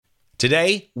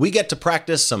Today, we get to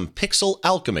practice some pixel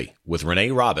alchemy with Renee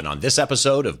Robin on this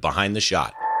episode of Behind the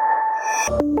Shot.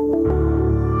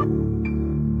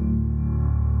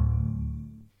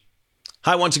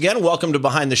 Hi, once again, welcome to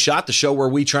Behind the Shot, the show where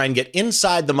we try and get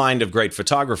inside the mind of great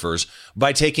photographers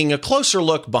by taking a closer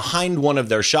look behind one of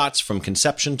their shots from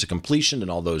conception to completion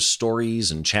and all those stories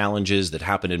and challenges that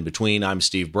happen in between. I'm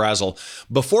Steve Brazel.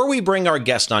 Before we bring our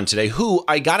guest on today, who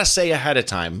I gotta say ahead of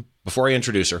time, before I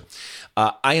introduce her,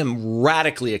 I am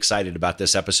radically excited about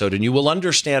this episode, and you will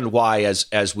understand why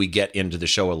as we get into the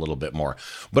show a little bit more.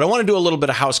 But I want to do a little bit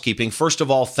of housekeeping. First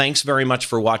of all, thanks very much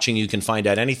for watching. You can find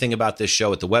out anything about this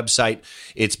show at the website.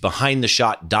 It's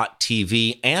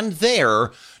behindtheshot.tv, and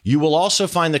there you will also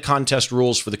find the contest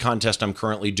rules for the contest I'm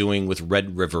currently doing with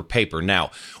Red River Paper.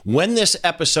 Now, when this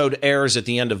episode airs at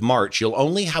the end of March, you'll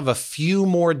only have a few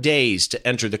more days to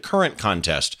enter the current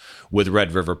contest with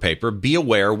Red River Paper. Be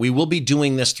aware, we will be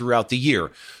doing this throughout the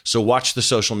year. So watch the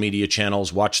social media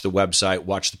channels, watch the website,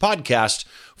 watch the podcast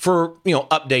for,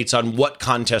 updates on what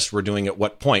contests we're doing at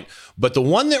what point. But the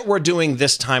one that we're doing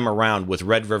this time around with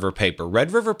Red River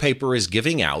Paper is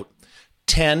giving out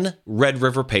 10 Red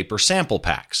River Paper sample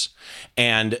packs.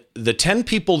 And the 10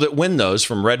 people that win those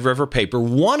from Red River Paper,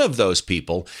 one of those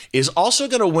people is also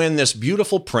going to win this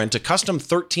beautiful print, a custom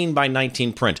 13 by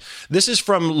 19 print. This is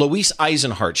from Louise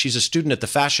Eisenhart. She's a student at the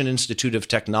Fashion Institute of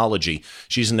Technology.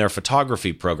 She's in their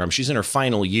photography program. She's in her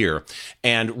final year.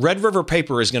 And Red River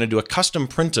Paper is going to do a custom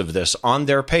print of this on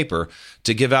their paper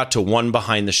to give out to one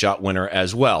Behind the Shot winner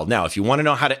as well. Now, if you want to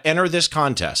know how to enter this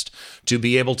contest to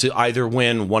be able to either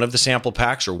win one of the sample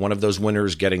packs or one of those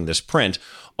winners getting this print,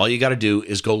 all you got to do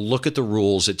is go look at the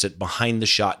rules. It's at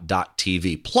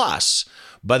behindtheshot.tv. Plus,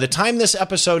 by the time this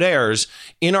episode airs,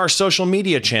 in our social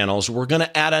media channels, we're going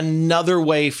to add another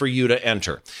way for you to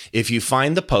enter. If you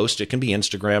find the post, it can be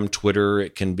Instagram, Twitter,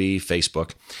 it can be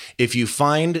Facebook. If you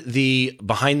find the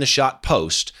Behind the Shot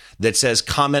post that says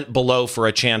comment below for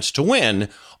a chance to win,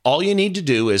 all you need to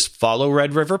do is follow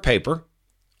Red River Paper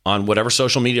on whatever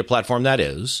social media platform that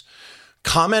is,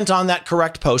 comment on that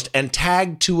correct post, and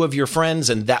tag 2 of your friends,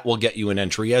 and that will get you an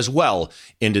entry as well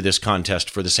into this contest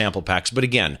for the sample packs. But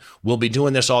again, we'll be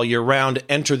doing this all year round.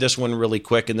 Enter this one really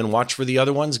quick, and then watch for the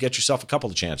other ones. Get yourself a couple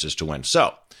of chances to win.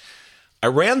 So I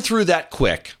ran through that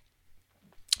quick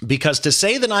because to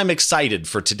say that I'm excited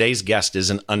for today's guest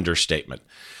is an understatement.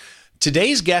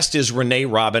 Today's guest is Renee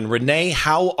Robin. Renee,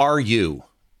 how are you?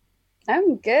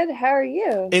 I'm good. How are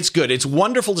you? It's good. It's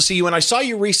wonderful to see you. And I saw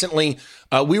you recently.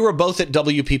 We were both at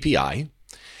WPPI.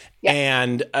 Yeah.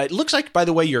 And it looks like, by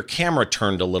the way, your camera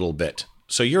turned a little bit.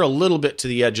 So you're a little bit to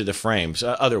the edge of the frames.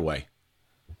 Other way.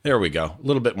 There we go. A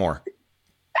little bit more.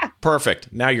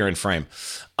 Perfect. Now you're in frame.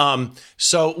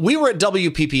 So we were at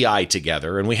WPPI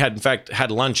together, and we had, in fact, had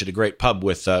lunch at a great pub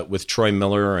with Troy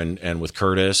Miller and with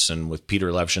Curtis and with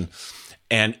Peter Levshin.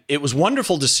 And it was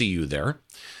wonderful to see you there.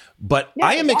 But yeah,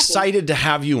 I am excited to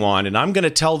have you on, and I'm going to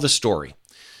tell the story.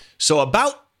 So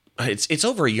it's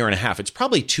over a year and a half. It's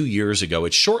probably 2 years ago.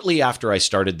 It's shortly after I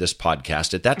started this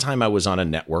podcast. At that time, I was on a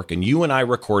network, and you and I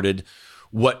recorded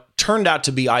what turned out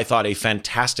to be, I thought, a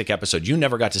fantastic episode. You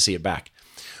never got to see it back.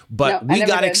 But we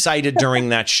got excited during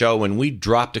that show, and we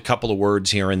dropped a couple of words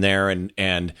here and there,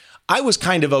 and I was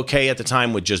kind of okay at the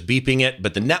time with just beeping it,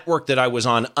 but the network that I was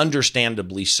on,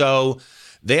 understandably so,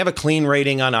 they have a clean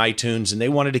rating on iTunes, and they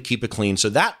wanted to keep it clean. So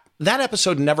that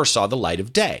episode never saw the light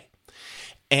of day.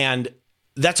 And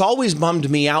that's always bummed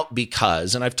me out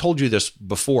because, and I've told you this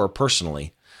before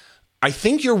personally, I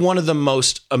think you're one of the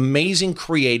most amazing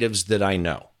creatives that I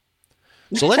know.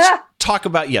 So let's talk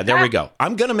about, there we go.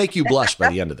 I'm going to make you blush by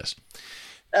the end of this.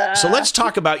 So let's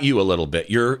talk about you a little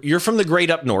bit. You're from the great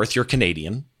up north. You're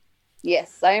Canadian.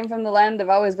 Yes, I am from the land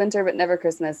of always winter, but never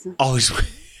Christmas. Always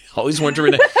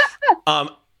winter.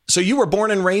 So you were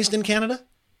born and raised in Canada?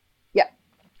 Yeah.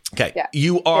 Okay. Yeah.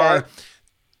 You are... Yeah.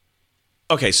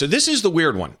 Okay, so this is the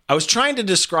weird one. I was trying to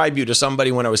describe you to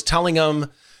somebody when I was telling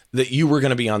them that you were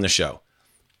going to be on the show.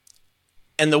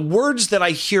 And the words that I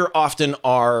hear often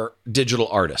are digital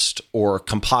artist or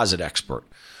composite expert.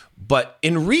 But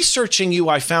in researching you,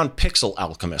 I found pixel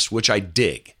alchemist, which I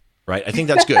dig, right? I think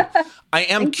that's good. I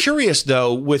am curious,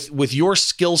 though, with your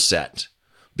skill set,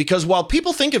 because while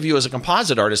people think of you as a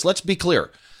composite artist, let's be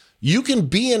clear. You can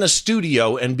be in a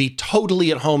studio and be totally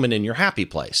at home and in your happy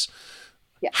place.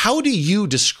 Yeah. How do you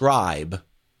describe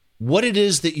what it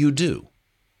is that you do?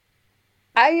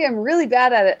 I am really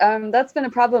bad at it. That's been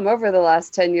a problem over the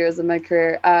last 10 years of my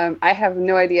career. I have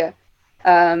no idea.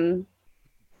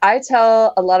 I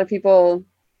tell a lot of people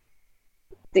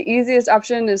the easiest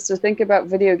option is to think about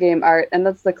video game art, and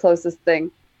that's the closest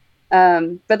thing.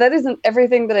 But that isn't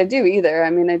everything that I do either.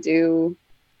 I mean, I do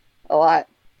a lot,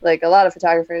 like a lot of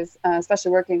photographers,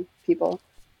 especially working people.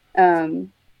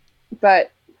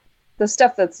 But the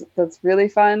stuff that's really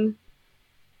fun,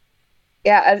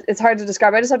 yeah, it's hard to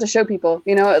describe. I just have to show people,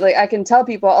 like I can tell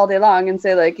people all day long and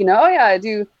say like, oh yeah, I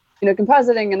do,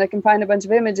 compositing, and I can find a bunch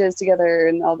of images together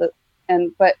and all that.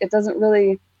 But it doesn't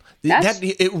really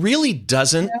it really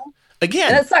doesn't.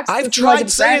 Again, and it sucks. I've tried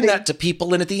saying that to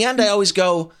people, and at the end I always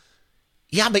go,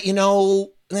 yeah, but you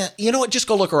know what, just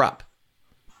go look her up.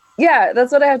 Yeah,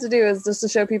 that's what I have to do, is just to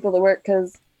show people the work,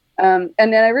 because and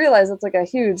then I realize it's like a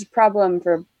huge problem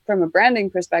from a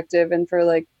branding perspective and for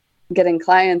like getting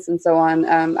clients and so on.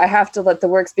 I have to let the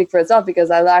work speak for itself,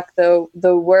 because I lack the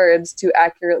words to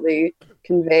accurately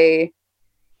convey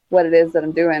what it is that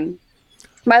I'm doing.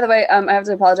 By the way, I have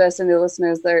to apologize to the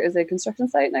listeners. There is a construction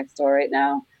site next door right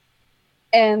now,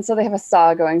 and so they have a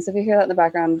saw going. So if you hear that in the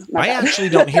background, I actually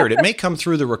don't hear it. It may come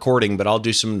through the recording, but I'll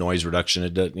do some noise reduction.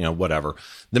 Whatever.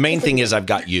 The main thing is I've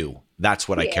got you. That's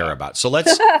what I care about. So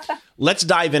let's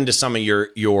dive into some of your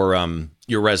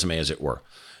resume, as it were.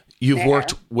 You've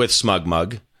worked with Smug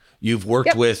Mug. You've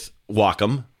worked with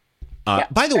Wacom.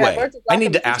 By the way, I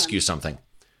need to ask you something.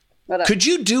 Could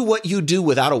you do what you do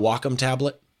without a Wacom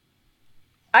tablet?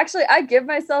 Actually, I give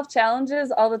myself challenges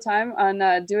all the time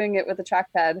on doing it with a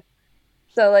trackpad.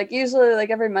 So like usually like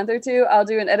every month or two, I'll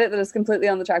do an edit that is completely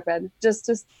on the trackpad. Just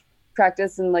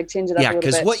practice and like change it up a little bit.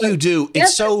 Yeah, because what you do,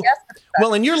 it's so...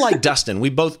 Well, and you're like Dustin. We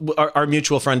both, our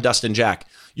mutual friend Dustin Jack,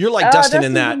 you're like Dustin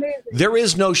in that amazing. There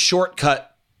is no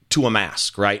shortcut to a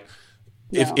mask, right?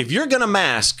 No. If you're going to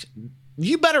mask,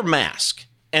 you better mask.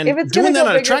 And doing that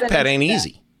on a trackpad ain't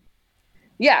easy.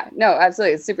 Yeah, no,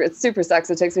 absolutely. It super sucks.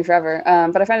 It takes me forever.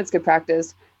 But I find it's good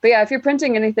practice. But yeah, if you're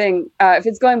printing anything, if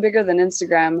it's going bigger than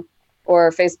Instagram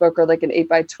or Facebook or like an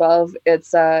 8x12,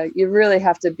 it's you really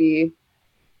have to be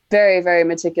very, very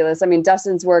meticulous. I mean,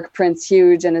 Dustin's work prints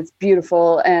huge and it's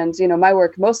beautiful. And,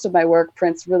 most of my work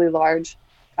prints really large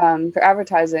for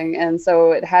advertising. And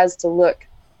so it has to look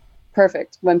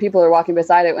perfect when people are walking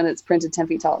beside it when it's printed 10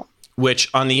 feet tall. Which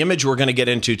on the image we're going to get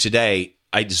into today,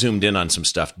 I zoomed in on some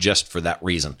stuff just for that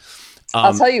reason.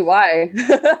 I'll tell you why.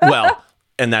 Well,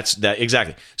 and that's that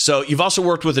exactly. So you've also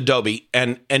worked with Adobe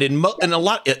and in a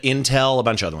lot Intel, a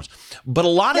bunch of other ones, but a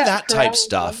lot of that type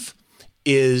stuff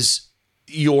is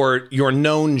your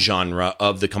known genre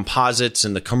of the composites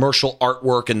and the commercial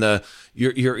artwork, and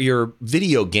your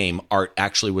video game art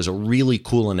actually was a really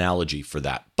cool analogy for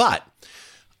that. But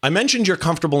I mentioned you're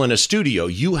comfortable in a studio.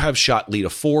 You have shot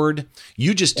Lita Ford.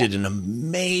 You just did an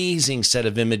amazing set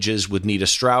of images with Nita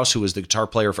Strauss, who was the guitar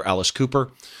player for Alice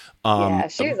Cooper. Yeah,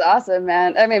 she's awesome,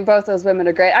 man. I mean, both those women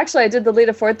are great. Actually, I did the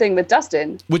Lita Ford thing with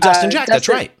Dustin. With Dustin Jack, that's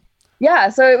right. Yeah,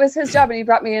 so it was his job, and he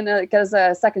brought me in as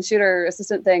a second shooter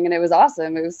assistant thing, and it was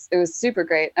awesome. It was super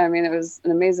great. I mean, it was an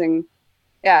amazing...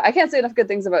 Yeah, I can't say enough good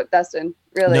things about Dustin,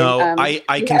 really. No,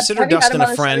 I consider Dustin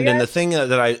a friend, and the thing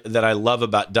that I love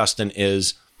about Dustin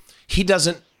is he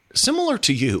doesn't, similar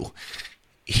to you,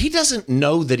 he doesn't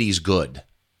know that he's good.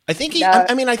 I think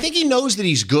I think he knows that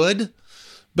he's good,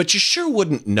 but you sure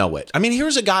wouldn't know it. I mean,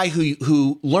 here's a guy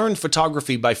who learned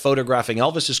photography by photographing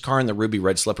Elvis's car in the ruby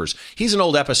red slippers. He's an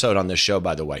old episode on this show,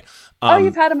 by the way.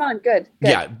 You've had him on. Good.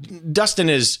 Yeah, Dustin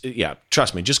is,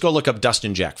 trust me, just go look up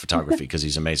Dustin Jack photography because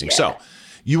he's amazing. Yeah. So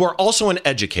you are also an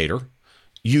educator.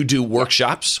 You do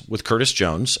workshops with Curtis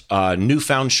Jones,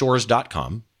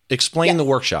 newfoundshores.com. Explain the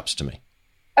workshops to me.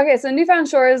 Okay, so Newfound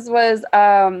Shores was,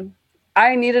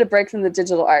 I needed a break from the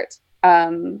digital art.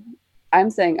 I'm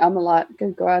saying a lot.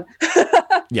 Good God.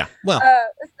 Yeah, well.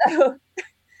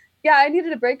 I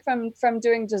needed a break from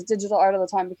doing just digital art all the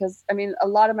time because, I mean, a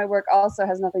lot of my work also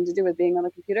has nothing to do with being on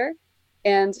the computer.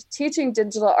 And teaching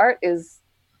digital art is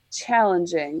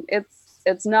challenging.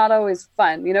 It's not always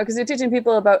fun, because you're teaching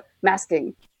people about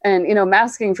masking. And,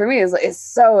 masking for me is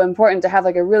so important to have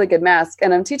like a really good mask.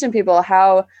 And I'm teaching people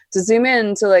how to zoom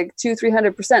in to like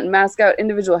 200-300% and mask out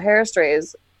individual hair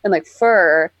strays and like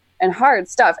fur and hard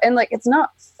stuff. And like, it's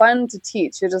not fun to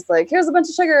teach. You're just like, here's a bunch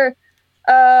of sugar.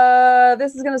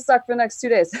 This is going to suck for the next 2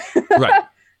 days. Right.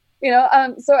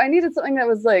 So I needed something that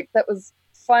was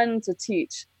fun to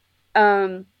teach.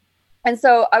 And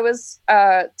so I was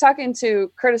talking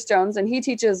to Curtis Jones, and he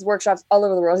teaches workshops all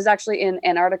over the world. He's actually in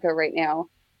Antarctica right now,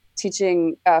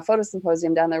 teaching photo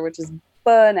symposium down there, which is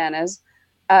bananas.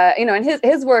 And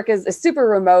his work is super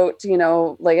remote,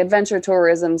 like adventure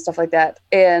tourism, stuff like that.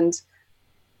 And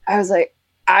I was like,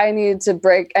 I need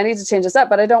to change this up,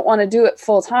 but I don't want to do it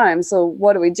full time. So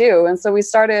what do we do? And so we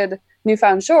started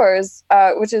Newfound Shores,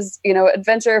 which is,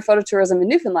 adventure photo tourism in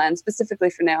Newfoundland, specifically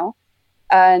for now.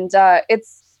 And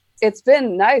it's it's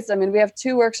been nice. I mean, we have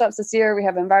 2 workshops this year. We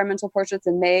have environmental portraits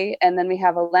in May, and then we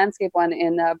have a landscape one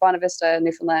in Bonavista,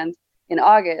 Newfoundland in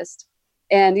August.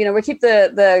 And, you know, we keep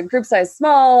the group size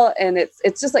small, and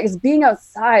it's just like, it's being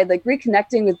outside, like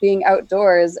reconnecting with being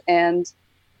outdoors and,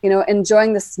 you know,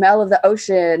 enjoying the smell of the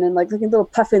ocean and like looking at little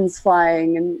puffins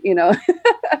flying and, you know,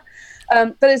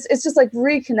 but it's just like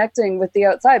reconnecting with the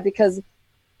outside, because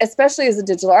especially as a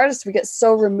digital artist, we get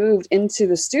so removed into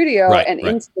the studio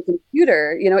into the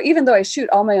computer, you know, even though I shoot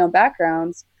all my own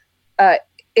backgrounds, I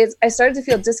started to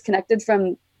feel disconnected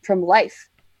from life.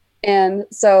 And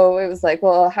so it was like,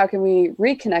 well, how can we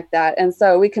reconnect that? And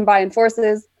so we combine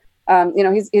forces. You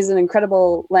know, he's an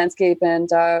incredible landscape and,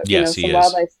 you know, some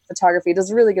wildlife photography,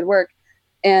 does really good work.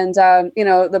 And, you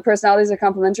know, the personalities are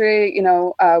complementary. You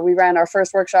know, we ran our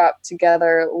first workshop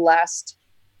together last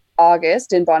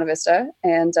August in Bonavista,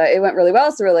 and it went really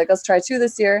well. So we're like, let's try 2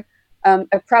 this year. I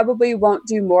probably won't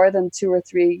do more than 2 or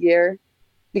 3 a year,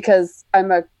 because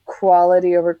I'm a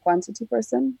quality over quantity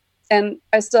person. And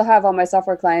I still have all my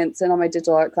software clients and all my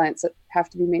digital art clients that have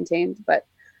to be maintained. But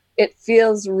it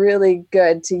feels really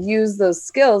good to use those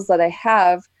skills that I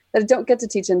have that I don't get to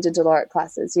teach in digital art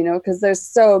classes, you know, because there's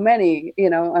so many, you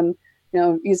know, on, you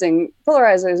know, using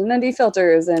polarizers and ND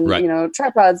filters and, you know,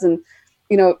 tripods and,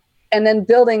 you know, and then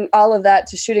building all of that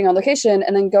to shooting on location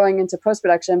and then going into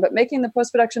post-production, but making the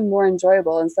post-production more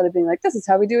enjoyable instead of being like, this is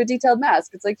how we do a detailed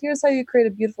mask. It's like, here's how you create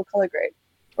a beautiful color grade.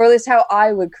 Or at least how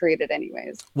I would create it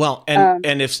anyways. Well,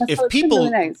 and if people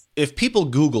really nice. If people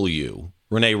Google you,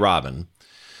 Renee Robin,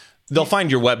 they'll find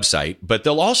your website, but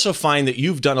they'll also find that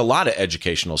you've done a lot of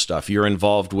educational stuff. You're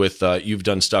involved with you've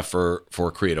done stuff for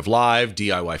Creative Live,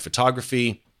 DIY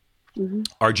Photography,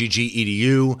 RGG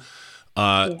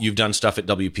EDU. You've done stuff at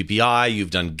WPPI.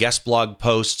 You've done guest blog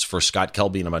posts for Scott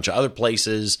Kelby and a bunch of other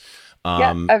places.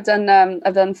 I've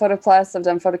done Photo Plus. I've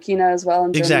done Photokina as well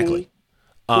in Germany. Exactly.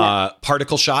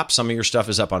 Particle Shop. Some of your stuff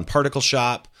is up on Particle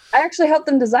Shop. I actually helped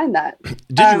them design that.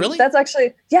 Did you really? That's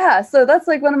actually, so that's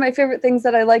like one of my favorite things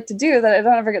that I like to do that I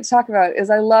don't ever get to talk about is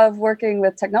I love working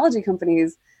with technology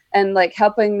companies and like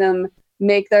helping them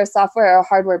make their software or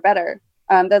hardware better.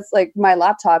 That's like my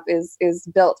laptop is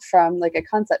built from like a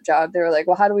concept job. They were like,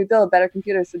 well, how do we build better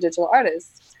computers for digital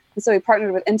artists? And so we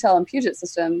partnered with Intel and Puget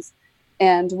Systems,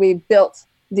 and we built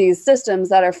these systems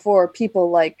that are for people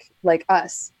like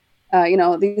us. You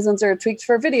know, these ones are tweaked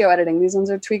for video editing. These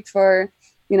ones are tweaked for,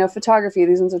 you know, photography.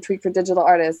 These ones are tweaked for digital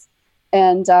artists.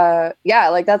 And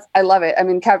like I love it. I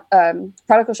mean,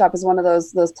 Particle Shop is one of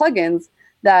those plugins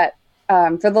that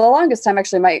for the longest time,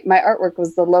 actually, my artwork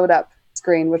was the load up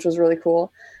screen, which was really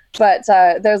cool. But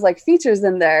there's like features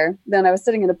in there. Then I was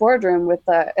sitting in a boardroom with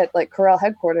at like Corel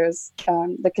headquarters,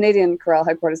 the Canadian Corel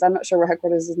headquarters. I'm not sure where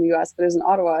headquarters is in the US, but it's in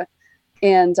Ottawa.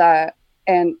 And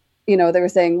you know, they were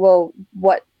saying, well,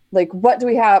 what do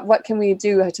we have? What can we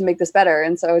do to make this better?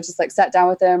 And so I just like sat down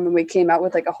with them and we came out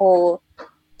with like a whole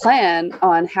plan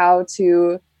on how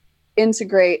to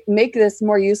make this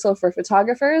more useful for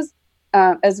photographers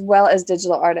as well as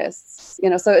digital artists. You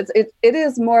know, so it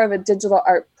is more of a digital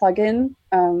art plugin,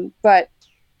 but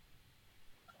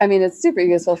I mean, it's super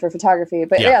useful for photography.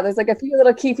 But yeah, there's like a few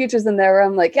little key features in there where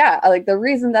I'm like, like the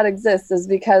reason that exists is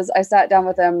because I sat down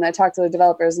with them and I talked to the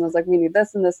developers and I was like, we need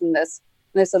this and this and this.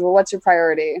 And they said, well, what's your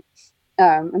priority?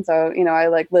 And so, you know, I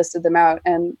like listed them out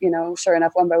and, you know, sure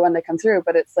enough, one by one they come through.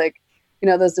 But it's like, you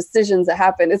know, those decisions that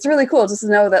happen. It's really cool just to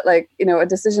know that like, you know, a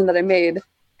decision that I made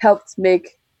helped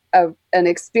make an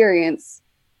experience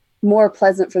more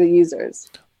pleasant for the users.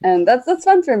 And that's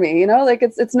fun for me, you know, like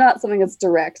it's not something that's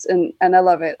direct and I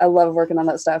love it. I love working on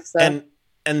that stuff. So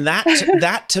and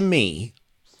that to me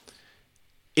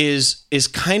is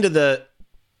kind of the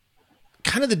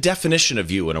definition of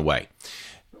you in a way.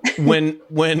 When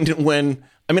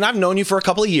I mean, I've known you for a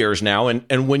couple of years now,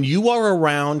 and when you are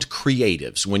around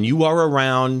creatives, when you are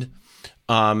around,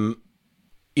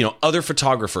 you know, other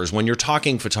photographers, when you're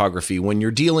talking photography, when you're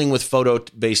dealing with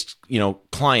photo-based, you know,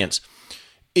 clients,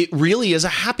 it really is a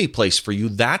happy place for you.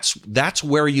 That's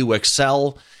where you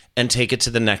excel and take it to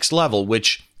the next level,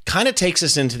 which kind of takes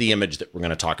us into the image that we're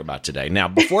going to talk about today. Now,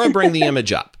 before I bring the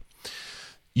image up,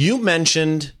 you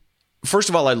mentioned. First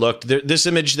of all, I looked. This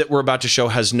image that we're about to show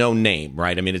has no name,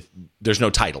 right? I mean, there's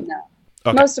no title. No.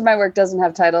 Okay. Most of my work doesn't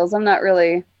have titles. I'm not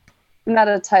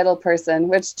a title person,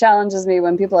 which challenges me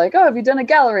when people are like, oh, have you done a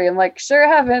gallery? I'm like, sure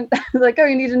haven't. Like, oh,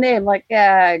 you need a name. I'm like,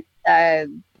 yeah.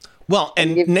 Well,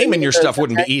 and naming your stuff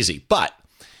wouldn't be easy. But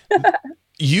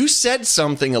you said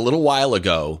something a little while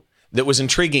ago that was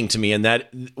intriguing to me, and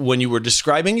that when you were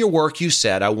describing your work, you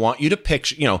said, I want you to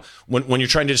picture, you know, when you're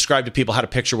trying to describe to people how to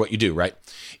picture what you do, right?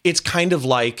 It's kind of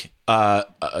like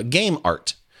game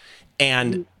art.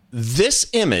 And This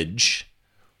image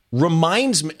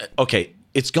reminds me, okay,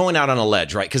 it's going out on a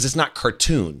ledge, right? Because it's not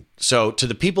cartoon. So to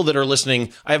the people that are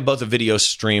listening, I have both a video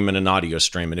stream and an audio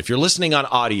stream. And if you're listening on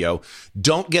audio,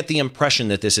 don't get the impression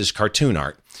that this is cartoon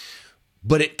art.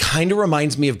 But it kind of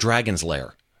reminds me of Dragon's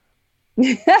Lair.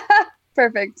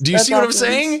 Perfect. Do you see what I'm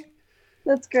saying?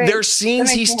 That's great. There's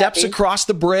scenes he steps across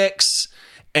the bricks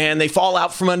and they fall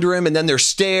out from under him. And then there's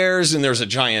stairs and there's a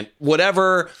giant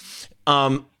whatever.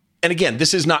 And again,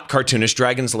 this is not cartoonish.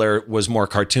 Dragon's Lair was more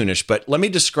cartoonish, but let me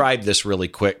describe this really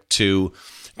quick to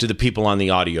the people on the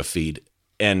audio feed.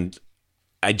 And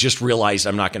I just realized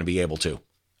I'm not going to be able to.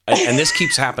 And this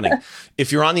keeps happening.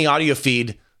 If you're on the audio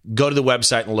feed, go to the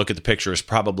website and look at the pictures.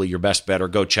 Probably your best bet, or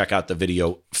go check out the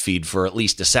video feed for at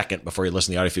least a second before you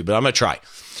listen to the audio feed. But I'm going to try.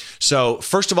 So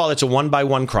first of all, it's a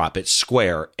 1x1 crop. It's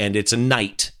square, and it's a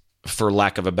knight, for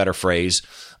lack of a better phrase.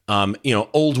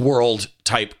 Old world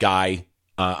type guy.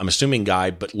 I'm assuming guy,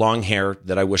 but long hair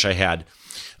that I wish I had.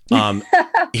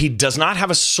 He does not have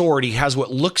a sword. He has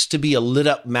what looks to be a lit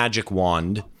up magic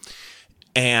wand.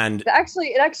 And it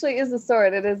actually is a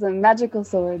sword. It is a magical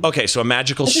sword. Okay, so a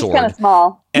magical sword. It's kind of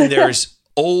small. And there's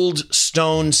old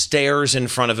stone stairs in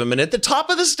front of him. And at the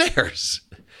top of the stairs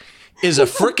is a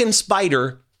frickin'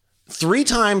 spider 3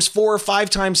 times, 4 or 5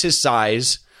 times his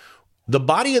size. The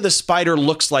body of the spider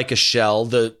looks like a shell.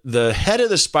 The head of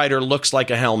the spider looks like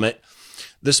a helmet.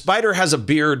 The spider has a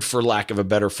beard, for lack of a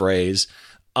better phrase.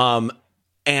 And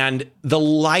the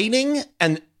lighting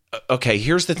and okay,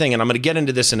 here's the thing, and I'm going to get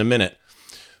into this in a minute.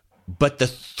 But the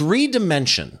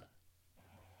 3-dimension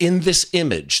in this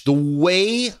image, the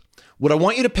way, what I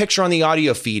want you to picture on the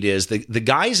audio feed is the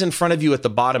guy's in front of you at the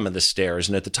bottom of the stairs,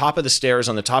 and at the top of the stairs,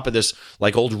 on the top of this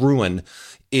like old ruin,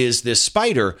 is this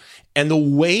spider. And the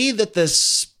way that the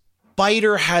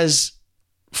spider has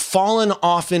fallen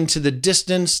off into the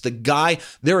distance, the guy,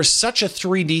 there is such a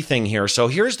 3D thing here. So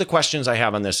here's the questions I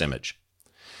have on this image.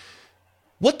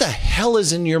 What the hell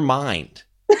is in your mind?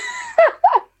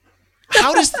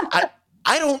 How does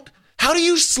how do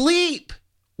you sleep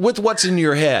with what's in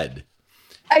your head?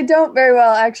 I don't very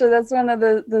well, actually. That's one of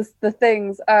the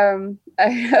things. I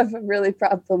have a really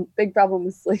big problem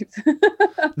with sleep.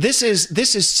 This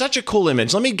is such a cool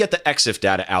image. Let me get the EXIF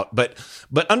data out, but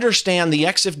understand the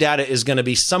EXIF data is going to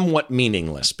be somewhat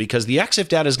meaningless because the EXIF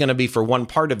data is going to be for one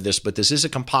part of this, but this is a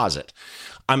composite.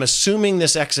 I'm assuming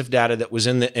this EXIF data that was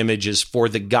in the image is for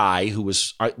the guy who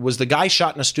was the guy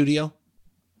shot in a studio?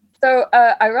 So,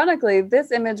 ironically,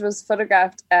 this image was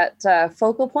photographed at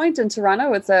Focal Point in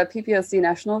Toronto. It's a PPOC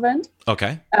national event.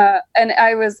 Okay. And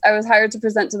I was hired to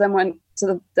present to them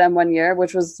one year,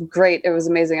 which was great. It was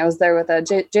amazing. I was there with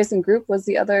Jason Group was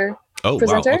the other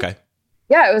presenter. Wow. Okay.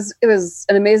 Yeah, it was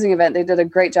an amazing event. They did a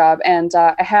great job, and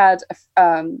I had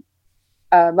a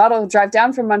model drive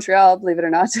down from Montreal, believe it or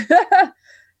not,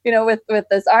 with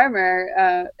this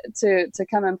armor to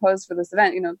come and pose for this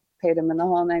event. Paid him in the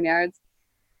whole 9 yards.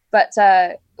 But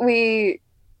we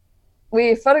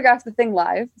photographed the thing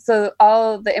live. So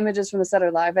all the images from the set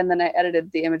are live, and then I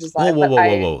edited the images live.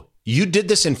 Whoa. You did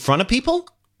this in front of people?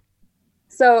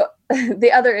 So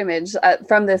the other image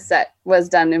from this set was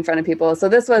done in front of people. So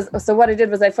what I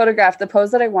did was I photographed the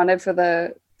pose that I wanted for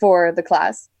the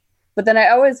class. But then I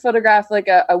always photograph like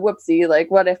a whoopsie,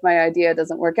 like what if my idea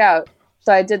doesn't work out?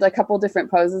 So I did a couple different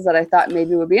poses that I thought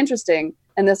maybe would be interesting.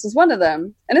 And this was one of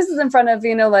them. And this is in front of,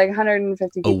 like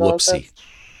 150 people. A whoopsie. So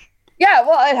yeah,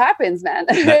 well, it happens, man.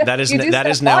 That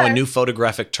is now a new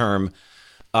photographic term.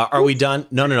 Are we done?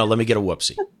 No. Let me get a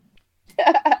whoopsie.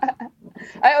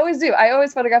 I always do. I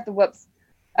always photograph the whoops.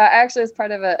 I actually was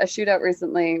part of a shootout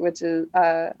recently, which is,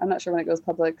 I'm not sure when it goes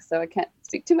public, so I can't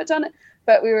speak too much on it.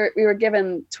 But we were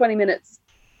given 20 minutes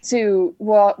to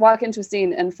walk into a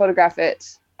scene and photograph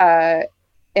it,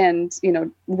 and,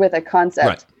 with a concept.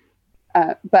 Right.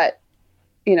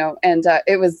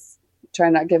 It was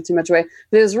trying not to give too much away,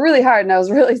 but it was really hard and I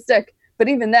was really sick. But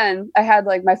even then I had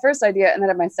like my first idea and then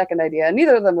I had my second idea. And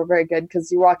neither of them were very good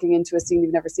because you're walking into a scene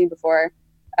you've never seen before,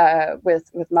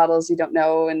 with models you don't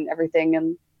know and everything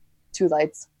and 2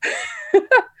 lights.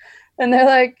 And they're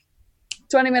like,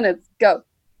 20 minutes, go.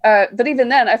 But even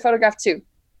then I photographed 2.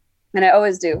 And I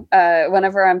always do.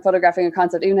 Whenever I'm photographing a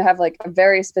concept, even to have like a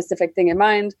very specific thing in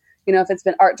mind, if it's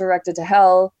been art directed to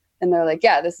hell, and they're like,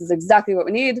 yeah, this is exactly what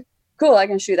we need. Cool, I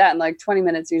can shoot that in like 20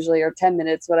 minutes usually, or 10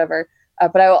 minutes, whatever.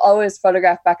 But I will always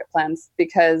photograph backup plans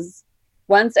because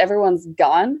once everyone's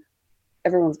gone.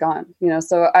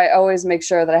 So I always make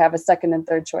sure that I have a second and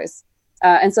third choice.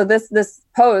 And so this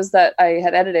pose that I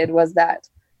had edited was that.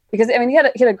 Because, I mean, he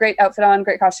had a great outfit on,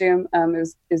 great costume.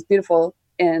 It was beautiful.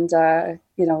 And,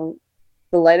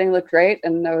 the lighting looked great,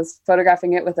 and I was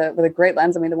photographing it with a great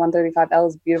lens. I mean, the 135L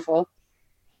is beautiful.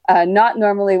 Not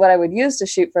normally what I would use to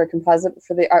shoot for a composite, but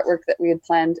for the artwork that we had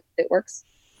planned, it works.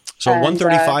 So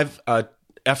 135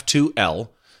 f2L,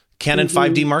 Canon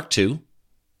 5D Mark II.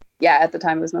 Yeah, at the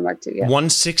time it was my Mark II. Yeah.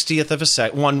 1/60th of a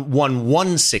second.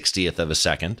 1/160th of a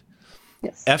second.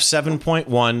 Yes.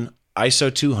 f7.1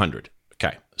 ISO 200.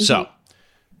 Okay, so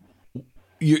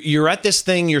you're at this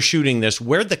thing. You're shooting this.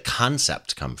 Where'd the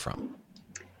concept come from?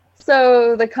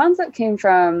 So the concept came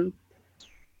from.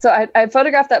 So I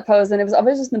photographed that pose, and it was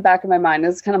always just in the back of my mind.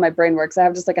 This is kind of my brain works. I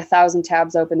have just like 1,000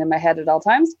 tabs open in my head at all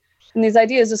times. And these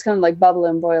ideas just kind of like bubble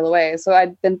and boil away. So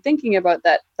I'd been thinking about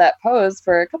that pose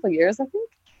for a couple of years, I think.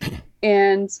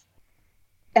 And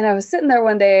I was sitting there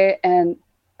one day, and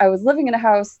I was living in a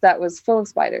house that was full of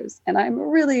spiders. And I'm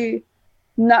really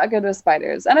not good with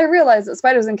spiders. And I realized that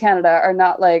spiders in Canada are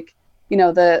not like,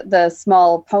 the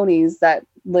small ponies that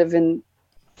live in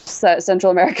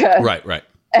Central America. Right.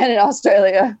 And in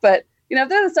Australia. But, if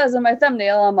they're the size of my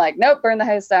thumbnail, I'm like, nope, burn the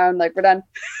house down. Like, we're done.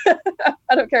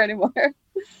 I don't care anymore.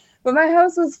 But my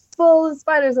house was full of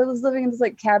spiders. I was living in this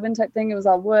like cabin type thing. It was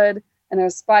all wood, and there were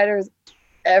spiders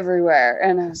everywhere.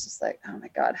 And I was just like, oh my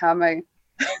God, how do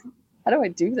I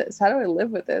do this? How do I live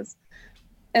with this?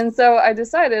 And so I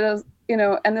decided,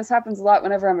 and this happens a lot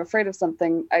whenever I'm afraid of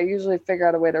something, I usually figure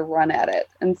out a way to run at it.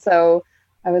 And so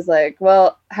I was like,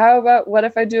 well, what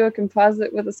if I do a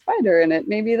composite with a spider in it?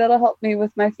 Maybe that'll help me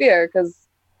with my fear, because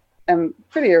I'm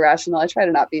pretty irrational. I try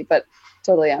to not be, but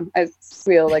totally am. I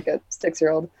squeal like a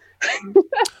 6-year-old.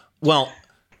 Well,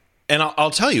 and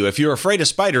I'll tell you, if you're afraid of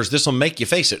spiders, this will make you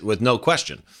face it with no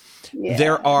question. Yeah.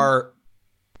 There are,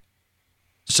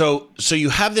 so you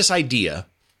have this idea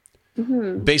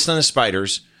based on the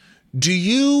spiders. Do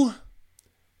you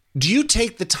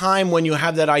take the time when you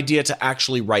have that idea to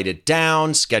actually write it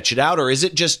down, sketch it out, or is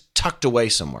it just tucked away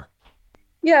somewhere?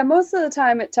 Yeah, most of the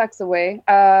time it tucks away.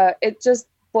 It just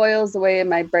boils away in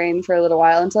my brain for a little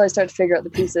while until I start to figure out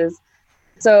the pieces.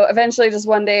 So eventually, just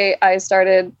one day I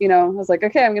started, I was like,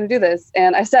 okay, I'm going to do this.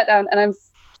 And I sat down, and I'm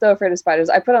so afraid of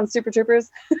spiders. I put on Super Troopers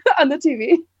on the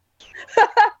TV.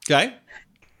 Okay.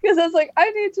 Because I was like, I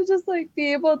need to just like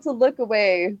be able to look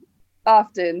away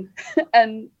often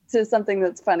and to something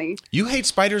that's funny. You hate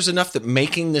spiders enough that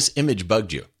making this image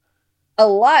bugged you. A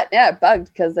lot. Yeah, bugged,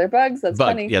 because they're bugs. That's Bug.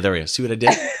 funny. Yeah, there we go. See what I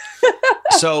did?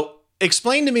 So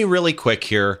explain to me really quick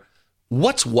here,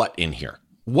 what's what in here?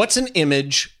 What's an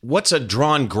image? What's a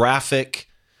drawn graphic?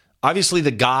 Obviously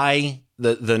the guy,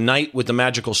 the knight with the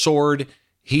magical sword,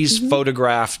 he's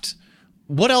photographed.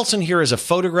 What else in here is a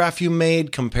photograph you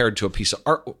made compared to a piece of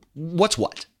art? What's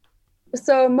what?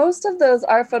 So most of those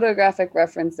are photographic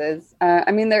references.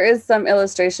 There is some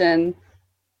illustration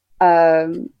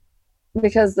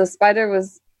because the spider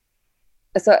was...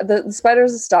 So the spider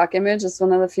is a stock image. It's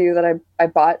one of the few that I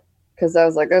bought because I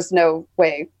was like, there's no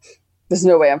way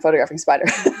I'm photographing spider.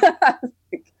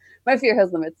 My fear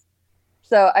has limits.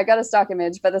 So I got a stock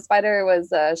image, but the spider was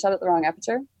shot at the wrong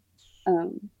aperture.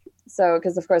 So,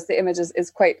 because of course the image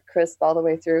is quite crisp all the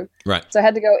way through. Right. So I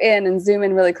had to go in and zoom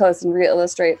in really close and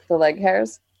re-illustrate the leg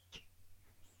hairs.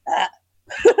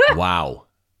 Wow.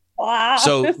 Wow.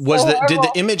 So did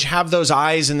the image have those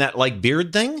eyes and that like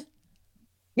beard thing?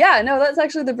 Yeah, no, that's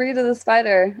actually the breed of the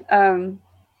spider.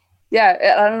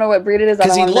 Yeah, I don't know what breed it is.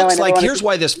 Because he looks like, here's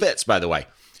why this fits, by the way.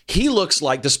 He looks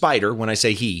like the spider. When I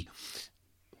say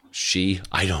she,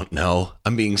 I don't know.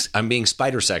 I'm being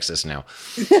spider sexist now.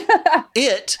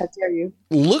 It How dare you?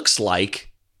 looks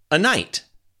like a knight,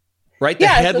 right? The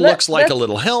head looks like a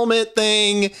little helmet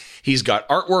thing. He's got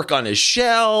artwork on his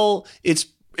shell. It's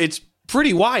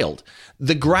pretty wild.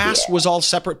 The grass was all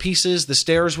separate pieces. The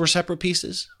stairs were separate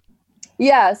pieces.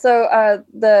 Yeah. So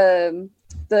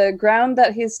the ground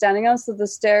that he's standing on, so the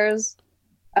stairs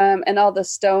and all the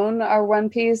stone are one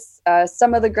piece.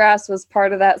 Some of the grass was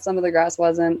part of that. Some of the grass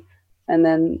wasn't. And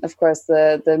then, of course,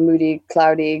 the moody,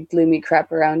 cloudy, gloomy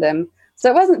crap around him. So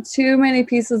it wasn't too many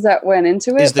pieces that went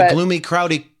into it. Is the gloomy,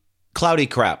 cloudy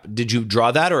crap, did you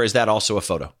draw that, or is that also a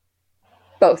photo?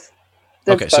 Both.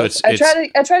 Okay, both. so it's I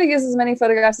try to use as many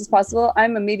photographs as possible.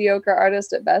 I'm a mediocre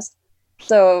artist at best.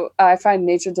 So I find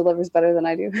nature delivers better than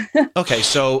I do. Okay,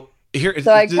 so here.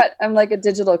 So I'm like a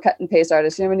digital cut and paste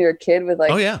artist. You know, when you're a kid with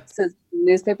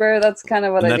newspaper, that's kind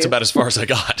of what I do. And that's about as far as I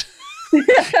got.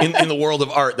 in the world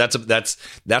of art,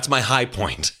 that's my high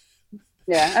point.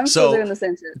 Yeah, I'm still doing the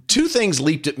same shit. Two things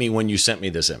leaped at me when you sent me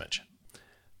this image.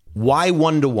 Why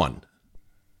 1-to-1?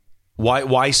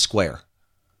 Why square?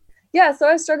 Yeah, so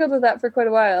I struggled with that for quite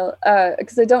a while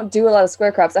because I don't do a lot of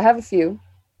square crops. I have a few,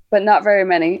 but not very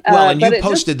many. Well, and you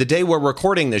posted the day we're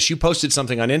recording this. You posted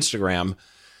something on Instagram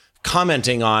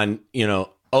commenting on,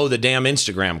 oh, the damn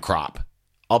Instagram crop.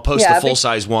 I'll post the full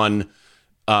size one,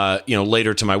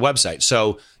 later to my website.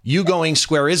 So you going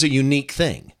square is a unique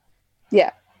thing.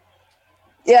 Yeah.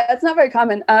 Yeah, it's not very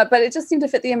common, but it just seemed to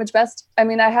fit the image best. I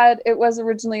mean, it was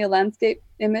originally a landscape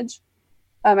image.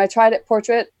 I tried it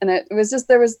portrait, and it was just,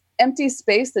 there was empty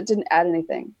space that didn't add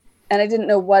anything. And I didn't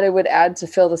know what it would add to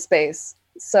fill the space.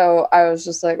 So I was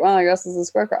just like, well, I guess this is a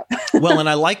square crop. Well, and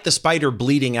I like the spider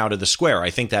bleeding out of the square.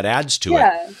 I think that adds to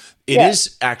it. It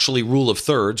is actually rule of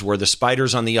thirds, where the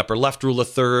spider's on the upper left rule of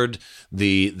third.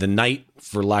 The knight,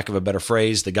 for lack of a better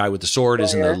phrase, the guy with the sword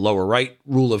is in the lower right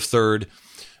rule of third.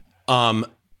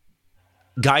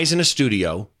 Guys in a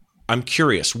studio, I'm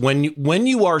curious, when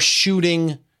you are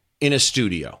shooting in a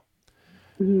studio,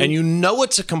 and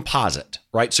it's a composite,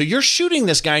 right? So you're shooting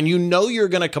this guy and you're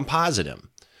going to composite him.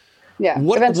 Yeah.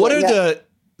 What are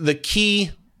the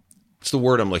key, what's the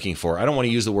word I'm looking for? I don't want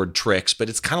to use the word tricks, but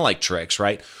it's kind of like tricks,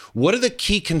 right? What are the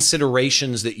key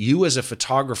considerations that you as a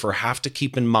photographer have to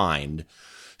keep in mind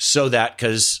so that,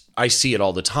 because I see it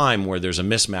all the time where there's a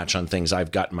mismatch on things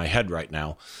I've got in my head right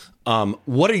now.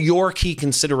 What are your key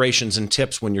considerations and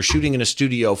tips when you're shooting in a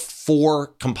studio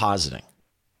for compositing?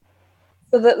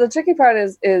 So the tricky part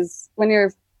is when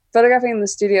you're photographing in the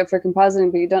studio for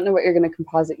compositing, but you don't know what you're going to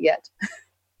composite yet.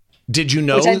 Did you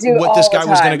know what this guy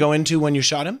was going to go into when you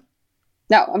shot him?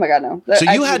 No. Oh my God, no. So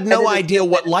you had no idea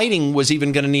what lighting was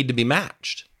even going to need to be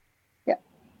matched. Yeah.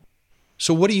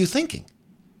 So what are you thinking?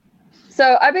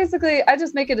 So I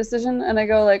just make a decision and I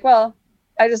go like, well,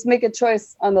 I just make a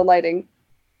choice on the lighting.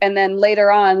 And then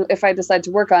later on, if I decide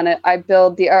to work on it, I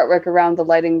build the artwork around the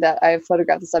lighting that I've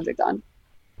photographed the subject on.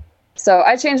 So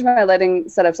I change my lighting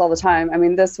setups all the time. I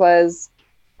mean, this was,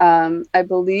 I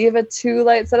believe, a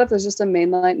 2-light setup. There's just a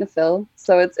main light and a fill.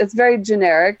 So it's very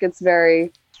generic. It's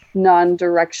very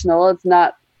non-directional.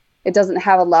 It doesn't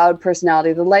have a loud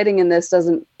personality. The lighting in this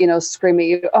doesn't, scream at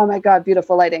you, oh my God,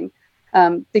 beautiful lighting.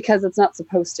 Because it's not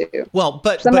supposed to. Well,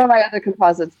 but some of my other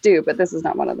composites do, but this is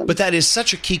not one of them. But that is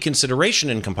such a key consideration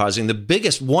in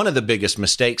compositing. One of the biggest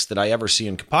mistakes that I ever see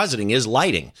in compositing is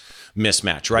lighting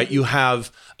mismatch, right? You have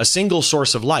a single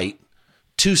source of light,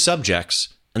 2 subjects,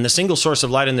 and the single source of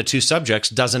light in the 2 subjects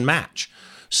doesn't match.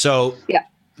 So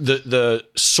the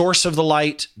source of the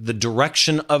light, the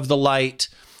direction of the light,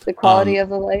 the quality of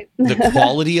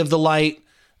the light,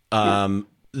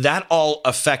 that all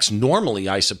affects normally,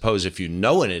 I suppose, if you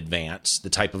know in advance, the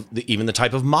type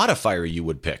of modifier you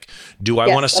would pick. Do I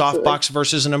want a softbox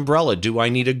versus an umbrella? Do I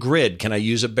need a grid? Can I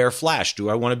use a bare flash? Do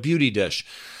I want a beauty dish?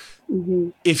 Mm-hmm.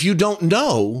 If you don't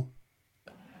know,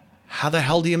 how the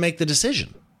hell do you make the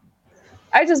decision?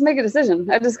 I just make a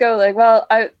decision. I just go like, well,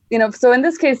 so in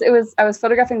this case, I was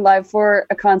photographing live for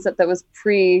a concept that was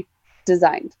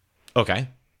pre-designed. Okay.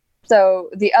 So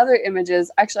the other images,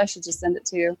 actually, I should just send it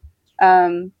to you.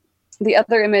 The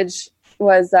other image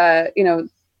was, I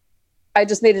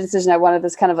just made a decision. I wanted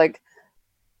this kind of like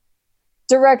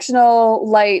directional,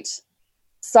 light,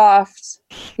 soft,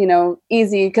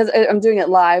 easy, because I'm doing it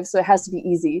live. So it has to be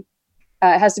easy.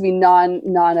 It has to be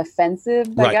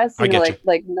non-offensive, I guess,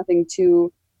 like nothing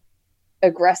too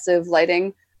aggressive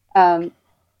lighting.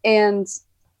 And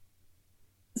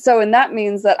so, and that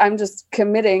means that I'm just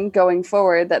committing going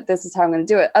forward that this is how I'm going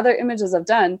to do it. Other images I've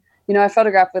done, I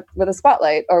photograph with a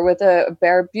spotlight or with a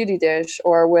bare beauty dish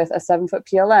or with a 7-foot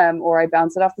PLM, or I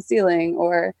bounce it off the ceiling,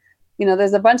 or,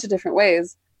 there's a bunch of different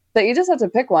ways that you just have to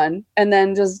pick one and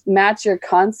then just match your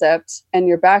concept and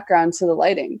your background to the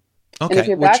lighting. Okay. And if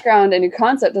your background and your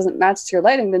concept doesn't match to your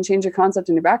lighting, then change your concept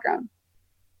and your background.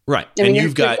 Right. And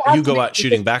you go out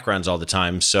shooting backgrounds all the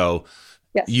time. So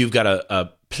you've got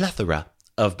a plethora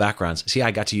of backgrounds. See,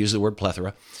 I got to use the word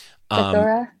plethora.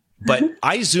 But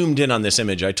I zoomed in on this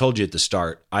image. I told you at the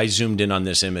start, I zoomed in on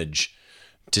this image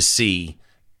to see,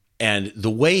 and the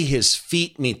way his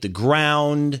feet meet the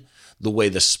ground, the way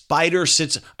the spider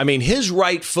sits. I mean, his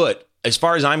right foot, as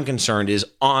far as I'm concerned, is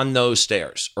on those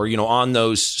stairs or, on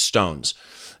those stones.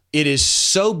 It is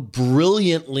so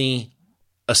brilliantly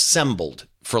assembled,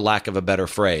 for lack of a better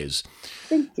phrase.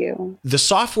 Thank you. The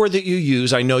software that you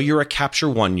use, I know you're a Capture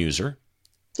One user.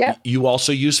 Yeah. You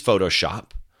also use Photoshop.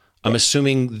 I'm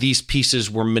assuming these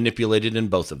pieces were manipulated in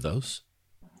both of those.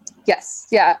 Yes.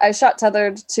 Yeah. I shot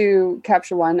tethered to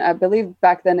Capture One. I believe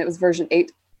back then it was version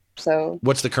 8. So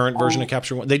what's the current version of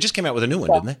Capture One? They just came out with a new 12.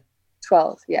 One, didn't they?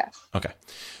 12. Yeah. Okay.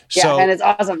 So, yeah. And it's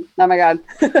awesome. Oh my God.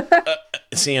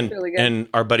 See, really and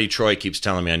our buddy Troy keeps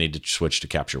telling me I need to switch to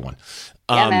Capture One.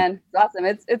 Yeah, man. It's awesome.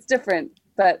 It's different,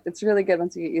 but it's really good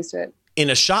once you get used to it. In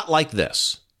a shot like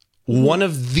this, One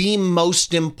of the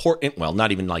most important, well,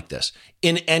 not even like this,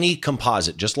 in any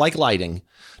composite, just like lighting,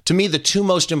 to me, the two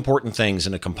most important things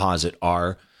in a composite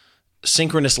are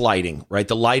synchronous lighting, right?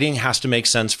 The lighting has to make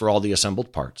sense for all the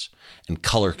assembled parts, and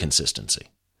color consistency.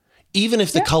 Even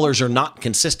if the colors are not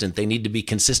consistent, they need to be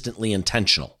consistently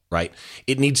intentional, right?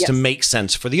 It needs to make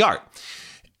sense for the art.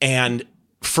 And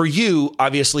for you,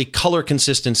 obviously, color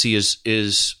consistency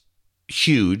is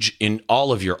huge in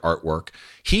all of your artwork.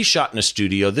 He shot in a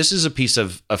studio. This is a piece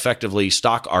of effectively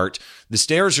stock art. The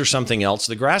stairs are something else.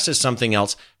 The grass is something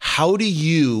else. How do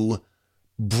you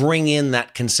bring in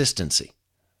that consistency?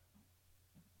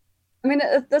 I mean,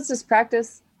 that's just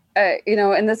practice.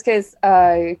 In this case,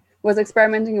 I was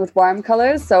experimenting with warm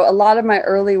colors. So a lot of my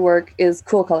early work is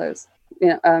cool colors,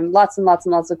 lots and lots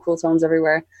and lots of cool tones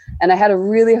everywhere. And I had a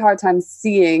really hard time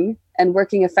seeing and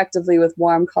working effectively with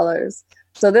warm colors.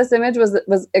 So this image was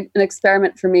an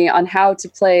experiment for me on how to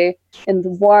play in the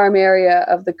warm area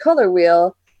of the color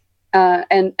wheel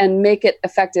and make it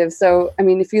effective. So, I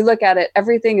mean, if you look at it,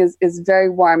 everything is very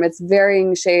warm. It's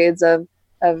varying shades of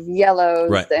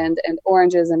yellows and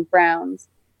oranges and browns.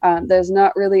 There's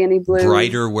not really any blue.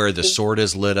 Brighter where the sword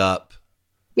is lit up.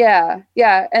 Yeah.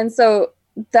 And so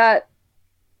that...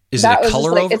 Is it a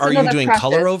color over? Are you doing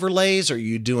color overlays? Are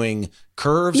you doing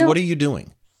curves? No. What are you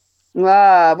doing?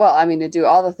 Well, I mean, to do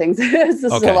all the things. This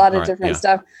is a lot of different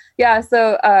stuff. Yeah.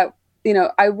 So,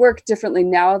 I work differently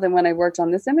now than when I worked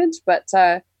on this image, but,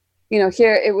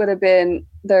 here it would have been,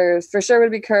 there's for sure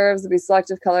would be curves, there'd be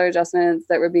selective color adjustments,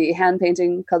 that would be hand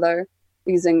painting color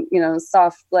using,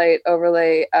 soft light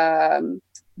overlay,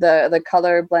 the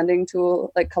color blending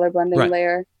tool, like color blending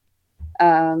layer.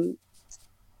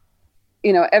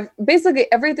 Basically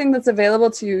everything that's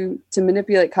available to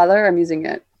manipulate color, I'm using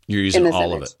it. You're using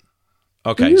all of it.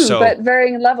 Okay. So, but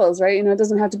varying levels, right? It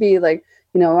doesn't have to be like,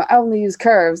 I only use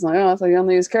curves. Like, if you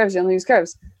only use curves, you only use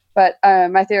curves. But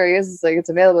my theory is like, it's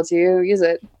available to you, use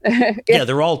it.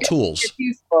 They're all tools.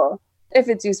 If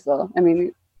it's useful. I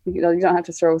mean, you don't have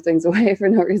to throw things away for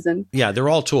no reason. Yeah, they're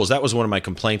all tools. That was one of my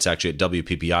complaints actually at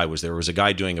WPPI was there was a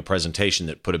guy doing a presentation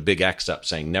that put a big X up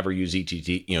saying never use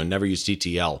ETT, never use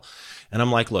TTL. And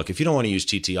I'm like, look, if you don't want to use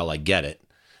TTL, I get it.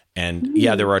 And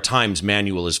there are times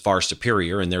manual is far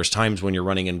superior, and there's times when you're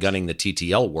running and gunning the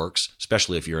TTL works,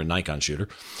 especially if you're a Nikon shooter.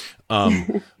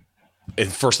 And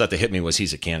first thought that hit me was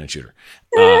he's a Canon shooter.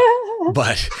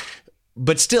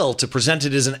 But still, to present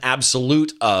it as an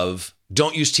absolute of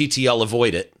don't use TTL,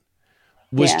 avoid it,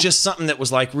 was just something that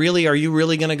was like, really, are you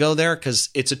really going to go there? Because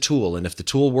it's a tool, and if the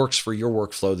tool works for your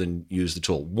workflow, then use the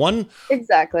tool. One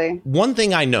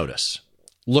thing I notice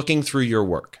looking through your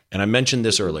work, and I mentioned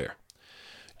this earlier,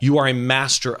 you are a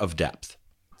master of depth.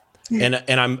 And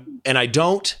I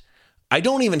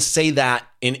don't even say that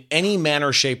in any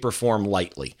manner, shape, or form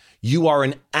lightly. You are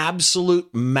an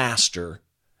absolute master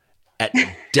at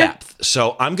depth.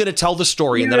 So I'm going to tell the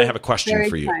story, and then I have a question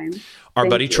for you. Our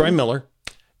buddy Troy Miller,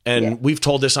 and we've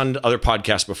told this on other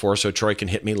podcasts before, so Troy can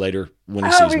hit me later when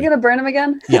he sees me. Are we going to burn him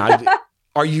again? Yeah.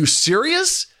 Are you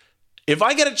serious? If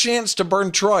I get a chance to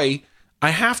burn Troy,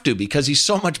 I have to, because he's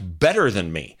so much better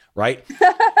than me, right?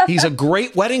 He's a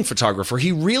great wedding photographer.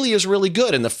 He really is really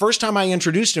good. And the first time I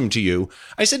introduced him to you,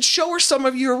 I said, show her some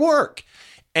of your work.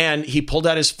 And he pulled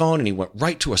out his phone and he went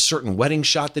right to a certain wedding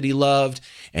shot that he loved.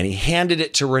 And he handed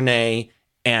it to Renee.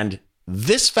 And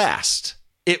this fast,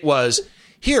 it was,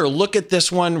 here, look at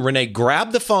this one. Renee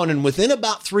grabbed the phone and within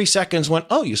about 3 seconds went,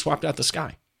 oh, you swapped out the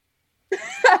sky.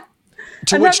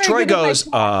 To which Troy goes,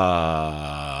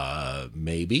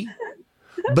 maybe.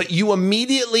 But you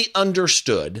immediately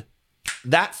understood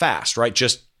that fast, right?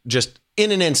 Just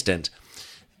in an instant.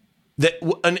 That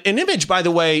an image, by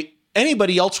the way,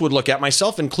 anybody else would look at,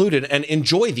 myself included, and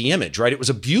enjoy the image, right? It was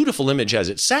a beautiful image as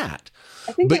it sat.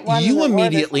 But you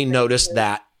immediately noticed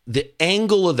that the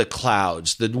angle of the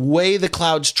clouds, the way the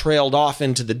clouds trailed off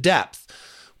into the depth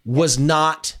was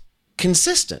not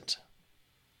consistent.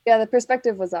 Yeah, the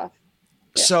perspective was off.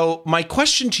 Yeah. So my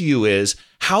question to you is,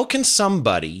 how can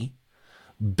somebody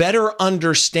better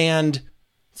understand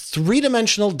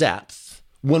three-dimensional depth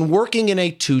when working in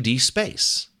a 2D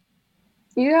space?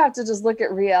 You have to just look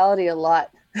at reality a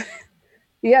lot.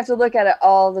 You have to look at it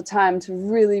all the time to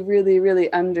really, really,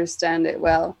 really understand it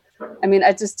well. I mean,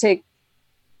 I just take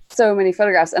so many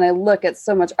photographs and I look at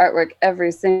so much artwork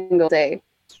every single day.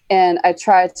 And I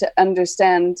try to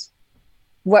understand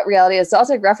what reality is. So I'll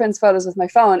take reference photos with my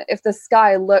phone. If the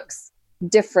sky looks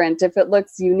different, if it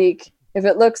looks unique, if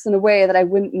it looks in a way that I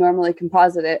wouldn't normally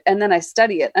composite it, and then I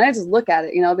study it and I just look at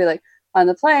it, I'll be like on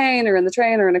the plane or in the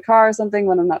train or in a car or something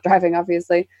when I'm not driving,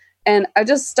 obviously. And I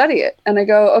just study it and I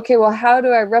go, okay, well, how do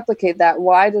I replicate that?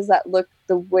 Why does that look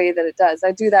the way that it does.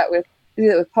 I do that with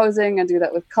posing. I do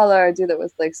that with color. I do that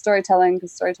with like storytelling,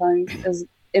 because storytelling is,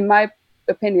 in my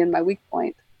opinion, my weak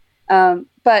point.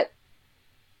 But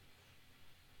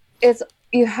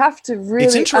you have to really.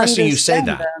 It's interesting you say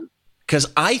that, them. Because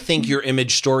I think your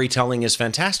image storytelling is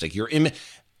fantastic.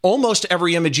 Almost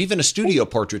every image, even a studio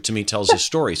portrait, to me tells a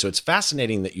story. So it's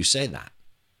fascinating that you say that.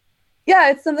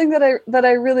 Yeah, it's something that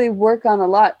I really work on a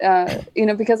lot.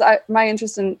 Because my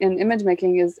interest in image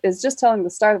making is just telling the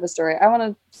start of a story. I want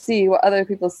to see what other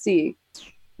people see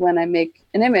when I make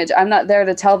an image. I'm not there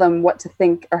to tell them what to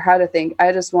think or how to think.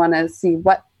 I just want to see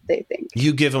what they think.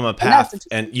 You give them a path,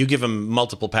 and you give them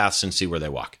multiple paths and see where they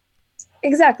walk.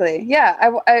 Exactly.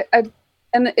 Yeah.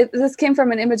 This came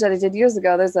from an image that I did years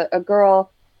ago. There's a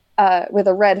girl with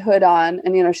a red hood on,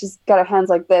 and she's got her hands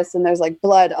like this, and there's like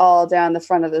blood all down the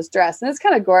front of this dress, and it's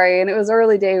kind of gory, and it was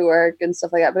early day work and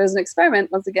stuff like that. But it was an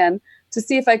experiment, once again, to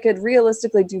see if I could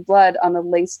realistically do blood on a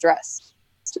lace dress.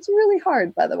 It's really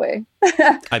hard, by the way.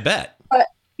 I bet. But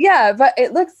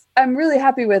I'm really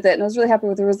happy with it, and I was really happy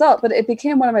with the result. But it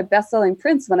became one of my best-selling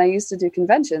prints when I used to do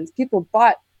conventions. People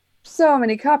bought so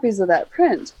many copies of that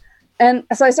print. And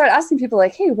so I started asking people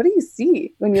like, hey, what do you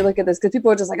see when you look at this? Because people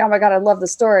were just like, oh my God, I love the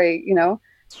story,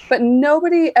 but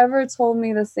nobody ever told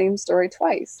me the same story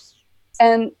twice.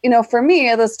 And, for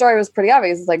me, the story was pretty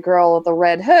obvious. It's like girl with a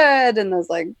red hood, and there's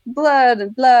like blood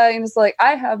and blood. And it's like,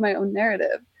 I have my own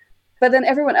narrative, but then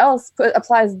everyone else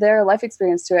applies their life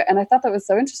experience to it. And I thought that was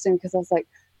so interesting, because I was like,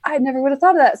 I never would have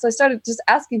thought of that. So I started just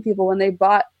asking people when they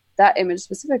bought that image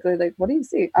specifically, like, what do you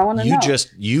see? I want to know.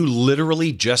 You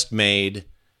literally just made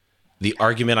the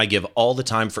argument I give all the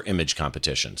time for image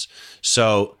competitions.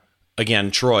 So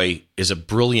again, Troy is a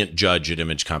brilliant judge at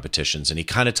image competitions, and he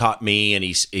kind of taught me, and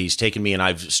he's taken me, and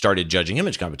I've started judging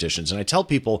image competitions. And I tell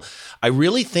people, I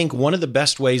really think one of the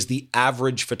best ways the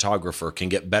average photographer can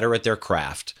get better at their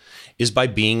craft is by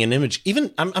being an image.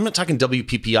 Even I'm not talking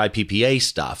WPPI, PPA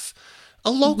stuff, a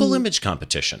local image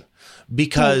competition,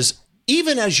 because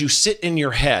even as you sit in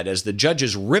your head, as the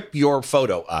judges rip your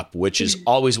photo up, which is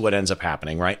always what ends up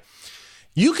happening, right?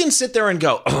 You can sit there and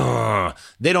go,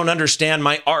 they don't understand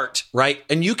my art, right?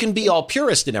 And you can be all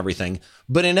purist and everything,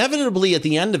 but inevitably at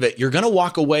the end of it, you're going to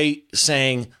walk away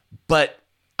saying, but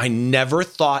I never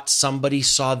thought somebody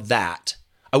saw that.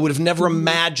 I would have never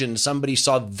imagined somebody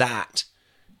saw that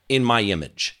in my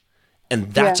image.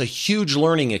 And that's a huge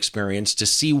learning experience, to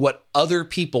see what other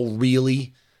people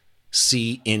really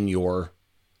see in your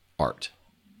art.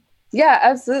 Yeah,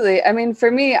 absolutely. I mean, for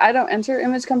me, I don't enter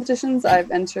image competitions. I've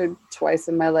entered twice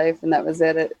in my life, and that was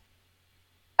it.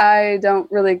 I don't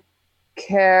really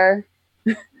care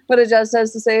what a judge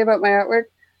has to say about my artwork.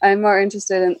 I'm more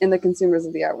interested in the consumers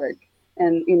of the artwork,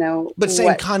 and But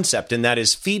same concept, and that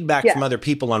is feedback from other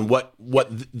people on what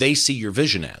they see your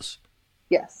vision as.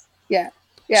 Yes. Yeah.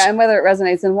 Yeah, and whether it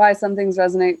resonates, and why some things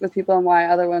resonate with people and why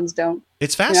other ones don't.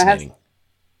 It's fascinating.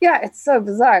 It's so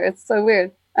bizarre. It's so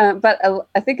weird. But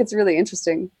I think it's really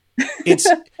interesting. I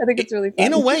think it's really fun.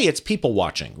 In a way, it's people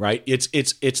watching, right? It's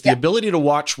the ability to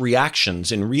watch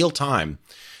reactions in real time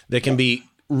that can be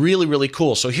really, really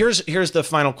cool. So here's the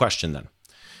final question then.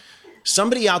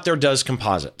 Somebody out there does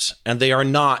composites, and they are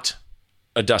not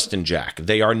a Dustin Jack.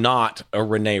 They are not a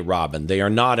Renee Robin. They are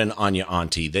not an Anya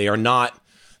Anti. They are not,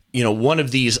 one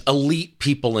of these elite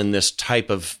people in this type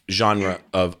of genre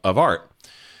of art.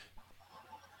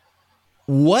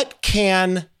 What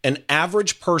can an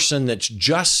average person that's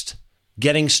just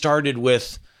getting started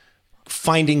with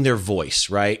finding their voice,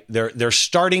 right? They're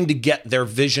starting to get their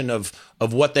vision of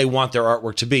what they want their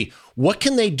artwork to be. What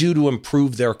can they do to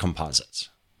improve their composites?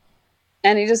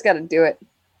 And you just got to do it.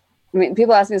 I mean,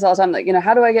 people ask me this all the time, like,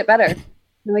 how do I get better?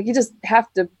 I'm like, you just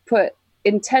have to put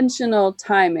intentional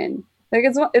time in. Like,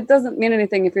 it doesn't mean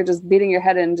anything if you're just beating your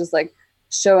head in, just like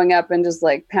showing up and just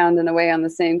like pounding away on the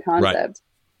same concept.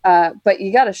 Right. But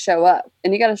you got to show up,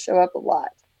 and you got to show up a lot,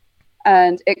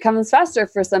 and it comes faster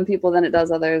for some people than it does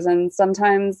others. And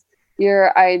sometimes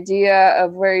your idea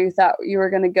of where you thought you were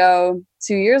going to go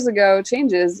 2 years ago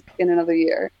changes in another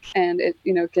year, and it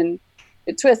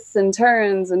twists and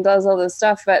turns and does all this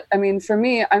stuff. But I mean, for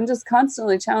me, I'm just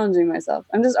constantly challenging myself.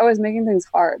 I'm just always making things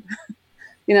hard.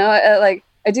 Like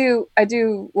I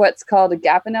do what's called a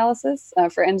gap analysis.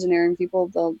 For engineering people,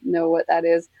 they'll know what that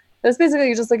is. But it's basically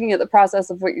you're just looking at the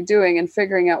process of what you're doing and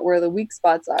figuring out where the weak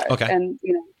spots are. Okay. And,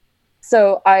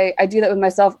 so I do that with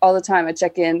myself all the time. I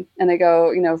check in and I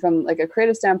go, from like a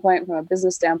creative standpoint, from a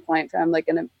business standpoint, from like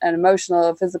an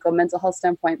emotional, physical, mental health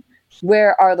standpoint,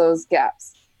 where are those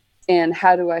gaps? And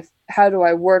how do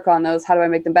I work on those? How do I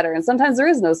make them better? And sometimes there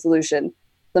is no solution.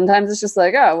 Sometimes it's just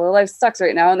like, oh, well, life sucks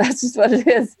right now, and that's just what it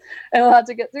is, and we'll have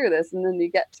to get through this. And then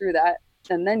you get through that,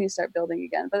 and then you start building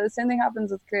again. But the same thing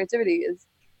happens with creativity is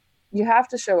you have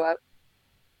to show up,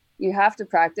 you have to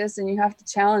practice, and you have to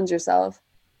challenge yourself.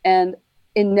 And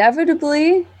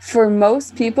inevitably, for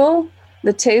most people,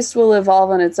 the taste will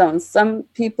evolve on its own. Some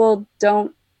people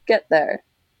don't get there,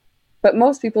 but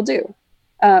most people do.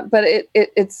 But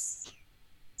it's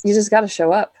you just got to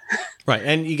show up. Right.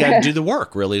 And you got to do the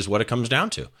work, really, is what it comes down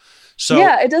to. So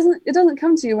yeah, it doesn't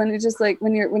come to you when you're just like,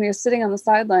 when you're sitting on the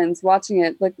sidelines watching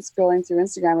it, like scrolling through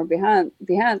Instagram or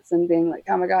Behance and being like,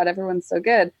 oh my God, everyone's so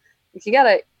good. Like you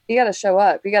gotta show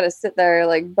up. You gotta sit there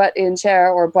like butt in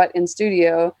chair or butt in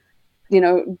studio,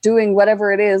 doing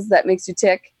whatever it is that makes you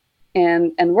tick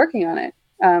and working on it.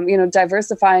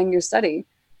 Diversifying your study.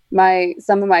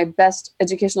 Some of my best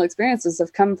educational experiences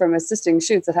have come from assisting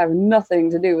shoots that have nothing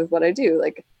to do with what I do.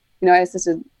 Like, I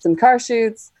assisted some car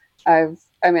shoots. I've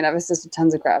assisted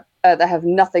tons of crap that have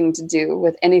nothing to do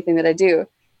with anything that I do,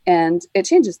 and it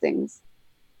changes things.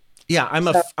 Yeah,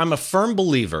 I'm a firm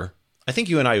believer. I think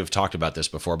you and I have talked about this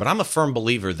before, but I'm a firm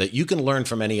believer that you can learn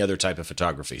from any other type of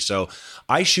photography. So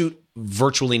I shoot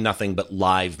virtually nothing but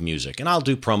live music, and I'll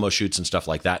do promo shoots and stuff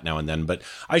like that now and then, but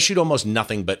I shoot almost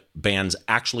nothing but bands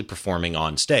actually performing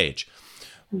on stage.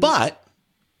 Mm-hmm. But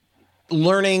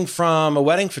learning from a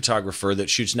wedding photographer that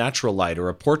shoots natural light, or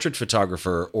a portrait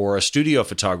photographer, or a studio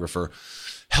photographer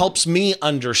helps me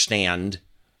understand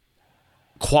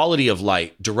quality of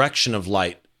light, direction of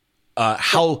light,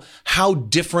 how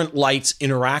different lights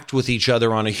interact with each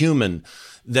other on a human,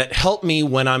 that help me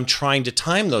when I'm trying to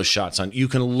time those shots on. You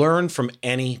can learn from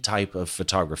any type of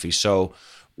photography. So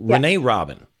Renee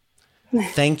Robin,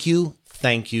 thank you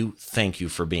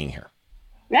for being here.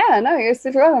 Yeah, no, you're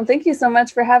super welcome. Thank you so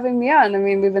much for having me on. I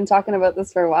mean, we've been talking about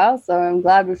this for a while, so I'm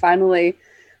glad we finally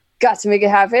got to make it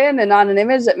happen, and on an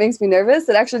image that makes me nervous.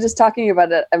 And actually just talking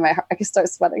about it, I can start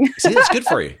sweating. See, that's good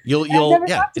for you.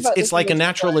 It's like a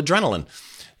natural adrenaline.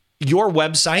 Your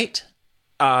website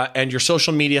and your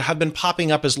social media have been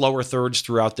popping up as lower thirds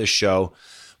throughout this show,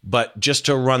 but just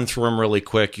to run through them really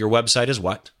quick, your website is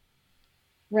what?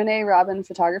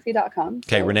 ReneeRobinPhotography.com.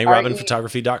 Okay, so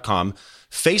ReneeRobinPhotography.com.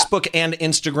 Facebook and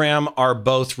Instagram are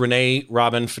both Renee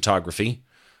Robin Photography.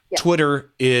 Yep.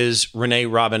 Twitter is Renee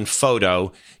Robin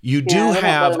Photo. You do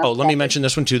have, let me mention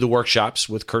this one too, the workshops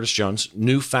with Curtis Jones,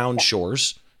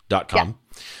 newfoundshores.com.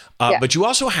 But you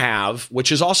also have,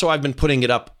 which is also, I've been putting it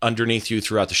up underneath you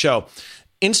throughout the show,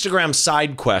 Instagram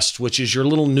Side Quest, which is your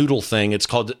little noodle thing. It's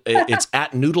called, it's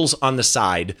at Noodles on the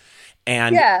Side.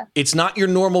 And it's not your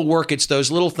normal work. It's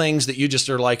those little things that you just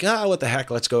are like, what the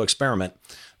heck, let's go experiment.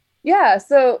 Yeah.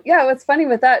 So what's funny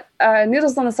with that,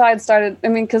 Noodles on the Side started,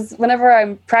 because whenever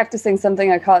I'm practicing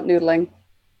something, I call it noodling.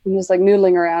 I'm just like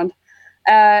noodling around.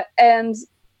 And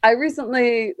I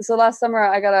recently, last summer,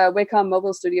 I got a Wacom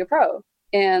Mobile Studio Pro.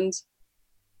 And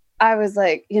I was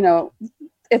like,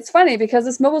 it's funny because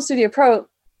this Mobile Studio Pro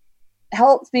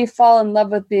helped me fall in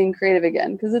love with being creative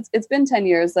again. Because it's been 10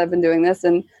 years that I've been doing this.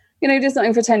 And, you do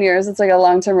something for 10 years. It's like a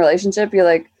long-term relationship. You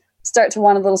like start to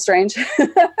want a little strange.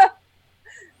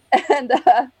 And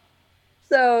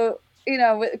so,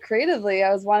 creatively,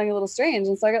 I was wanting a little strange.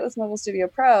 And so I got this Mobile Studio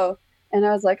Pro, and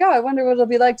I was like, I wonder what it'll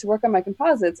be like to work on my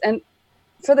composites. And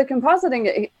for the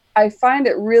compositing, I find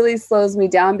it really slows me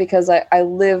down because I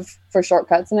live for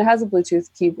shortcuts, and it has a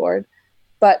Bluetooth keyboard.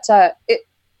 But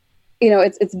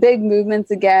it's big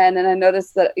movements again. And I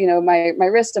noticed that, my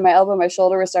wrist and my elbow, my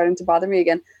shoulder were starting to bother me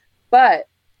again. But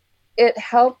it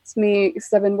helped me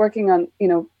because I've been working on,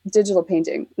 digital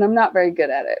painting, and I'm not very good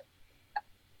at it.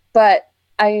 But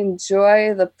I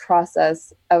enjoy the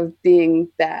process of being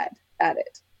bad at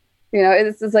it.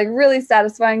 It's like really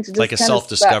satisfying to just like a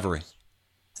self-discovery.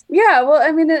 Yeah, well,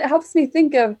 it helps me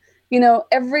think of,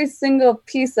 every single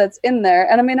piece that's in there.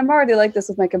 And I'm already like this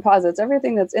with my composites.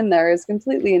 Everything that's in there is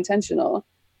completely intentional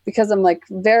because I'm like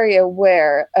very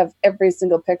aware of every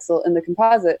single pixel in the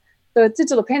composite. So with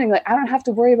digital painting, like I don't have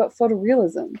to worry about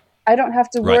photorealism. I don't have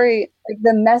to worry, like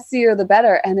the messier the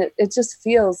better. And it just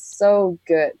feels so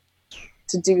good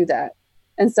to do that.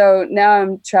 And so now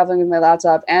I'm traveling with my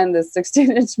laptop and this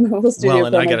 16-inch Mobile Studio. Well,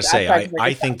 and I got to say,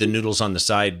 I think the Noodles on the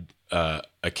Side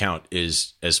account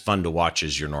is as fun to watch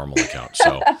as your normal account.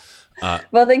 So,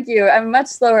 well, thank you. I'm much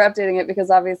slower updating it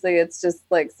because obviously it's just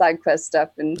like side quest stuff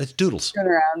and it's doodles turn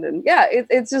around and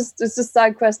it's just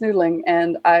side quest noodling,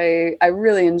 and I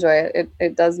really enjoy it.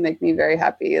 It does make me very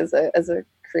happy as a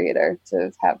creator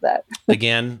to have that.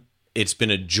 Again, it's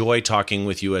been a joy talking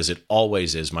with you, as it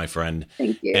always is, my friend.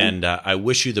 Thank you. And I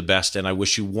wish you the best, and I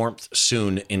wish you warmth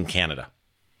soon in Canada.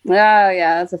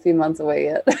 Yeah, that's a few months away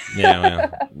yet.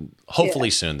 Yeah. Hopefully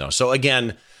soon, though. So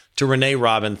again, to Renee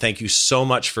Robin, thank you so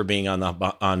much for being on the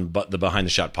Behind the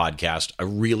Shot podcast. I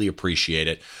really appreciate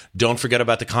it. Don't forget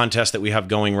about the contest that we have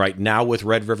going right now with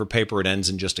Red River Paper. It ends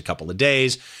in just a couple of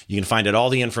days. You can find out all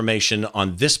the information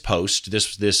on this post,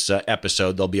 this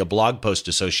episode. There'll be a blog post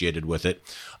associated with it.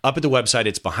 Up at the website,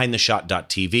 it's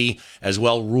behindtheshot.tv. As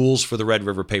well, rules for the Red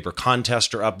River Paper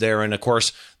contest are up there. And of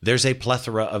course, there's a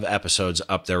plethora of episodes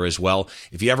up there as well.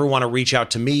 If you ever want to reach out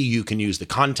to me, you can use the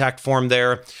contact form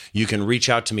there. You can reach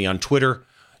out to me on Twitter.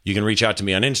 You can reach out to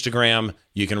me on Instagram.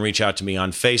 You can reach out to me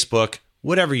on Facebook.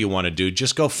 Whatever you want to do,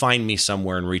 just go find me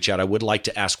somewhere and reach out. I would like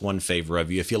to ask one favor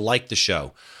of you. If you like the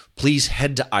show, please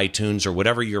head to iTunes or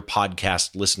whatever your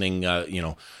podcast listening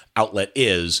outlet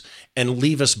is and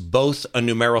leave us both a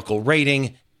numerical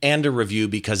rating and a review,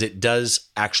 because it does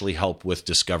actually help with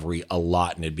discovery a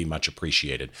lot, and it'd be much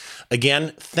appreciated.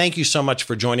 Again, thank you so much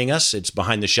for joining us. It's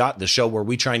Behind the Shot, the show where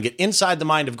we try and get inside the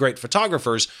mind of great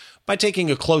photographers by taking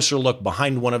a closer look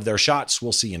behind one of their shots.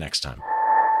 We'll see you next time.